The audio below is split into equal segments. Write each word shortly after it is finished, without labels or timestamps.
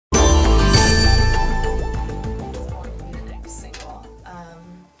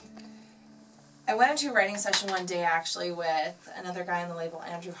I went into a writing session one day actually with another guy on the label,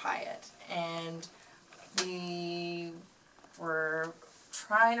 Andrew Hyatt, and we were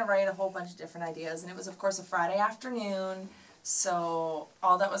trying to write a whole bunch of different ideas, and it was of course a Friday afternoon, so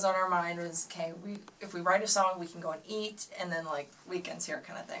all that was on our mind was, okay, if we write a song we can go and eat, and then like weekends here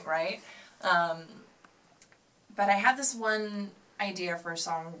kind of thing, right? But I had this one idea for a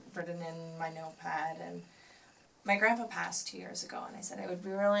song written in my notepad, and my grandpa passed 2 years ago, and I said it would be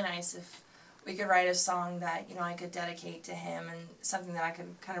really nice if we could write a song that, you know, I could dedicate to him, and something that I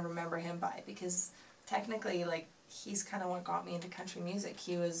could kind of remember him by, because technically, like, he's kind of what got me into country music.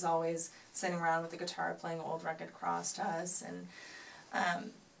 He was always sitting around with the guitar playing Old Rugged Cross to us, and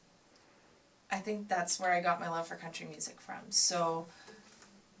I think that's where I got my love for country music from. So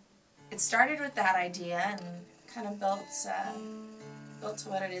it started with that idea and kind of built to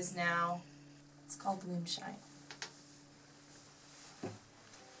what it is now. It's called Moonshine.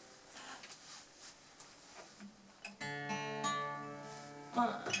 One,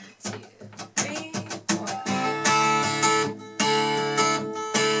 two, three, four.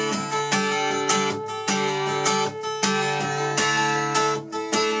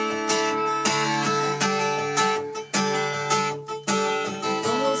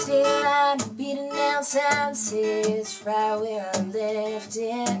 Old daylight beating down sunsets right where I left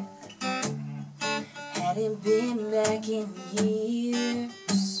it. Hadn't been back in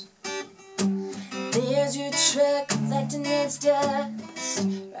years. There's your truck collecting its dust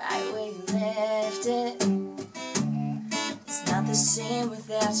right where you left it. It's not the same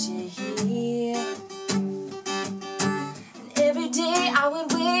without you here. And every day I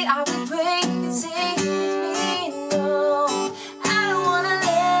would wait, I would pray you could stay with me. No, I don't wanna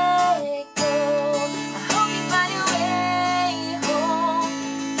let go. I hope you find your way home.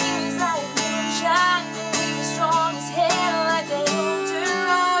 He was like moonshine, and he was strong as hell, like that old dirt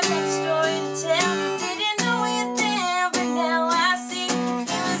road. Had a story to tell. Didn't know it then, but now I see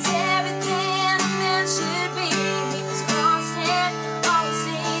he was everything a man should be. He was constant, always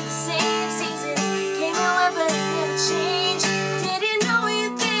stayed the same. Seasons came and went, but it never changed. Didn't know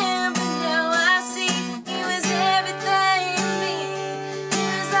it then, but now I see he was everything to me. He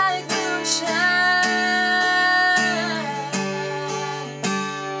was like moonshine.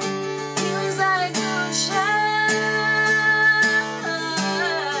 He was like moonshine.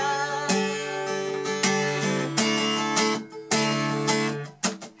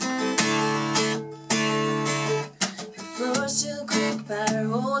 The floor's still creak by our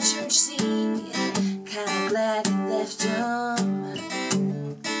old church seat. Kinda glad you left him.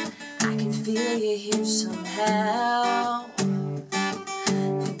 I can feel you here somehow.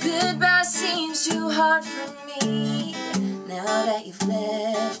 The goodbye seems too hard for me now that you've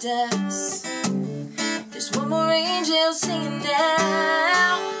left us. There's one more angel singing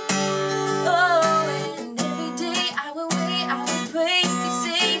now. Oh, and every day I will wait, I will pray you can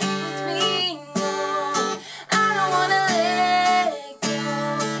stay with me. No, I don't wanna let go.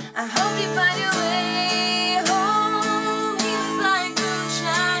 I hope you find your way home. He was like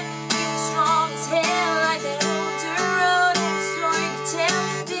moonshine, he was strong as hell, like that old dirt road. Had a story to tell.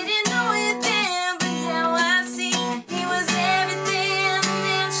 Didn't know it then, but now I see he was everything a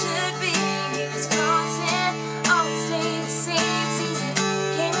man should be. He was constant, always stayed the same. Seasons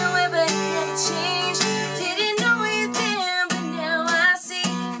came and went, but it never changed. Didn't know it then, but now I see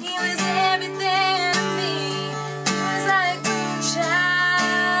he was everything to me. He was like moonshine.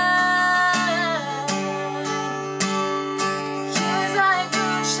 He was like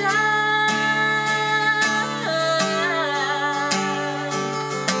moonshine.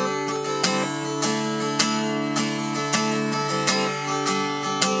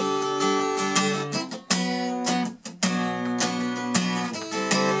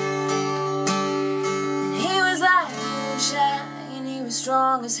 He was like moonshine, he was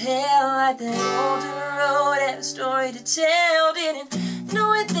strong as hell, like that old dirt road. Had a story to tell. Didn't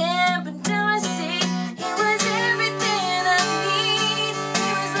know it then, but now I see he was everything I need. He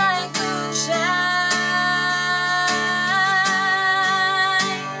was like moonshine.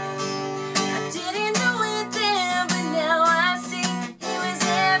 I didn't know it then, but now I see he was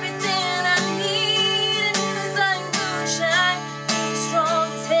everything I need. And he was like moonshine, he was strong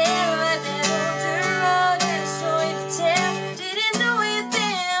as hell, like that old dirt road. Had a story to tell. Didn't know it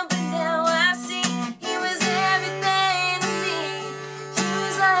then, but now I see he was everything to me. He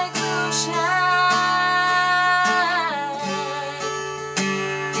was like moonshine.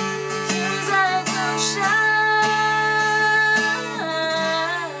 He was like moonshine.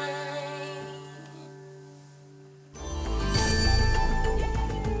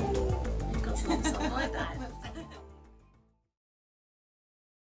 It goes something like that.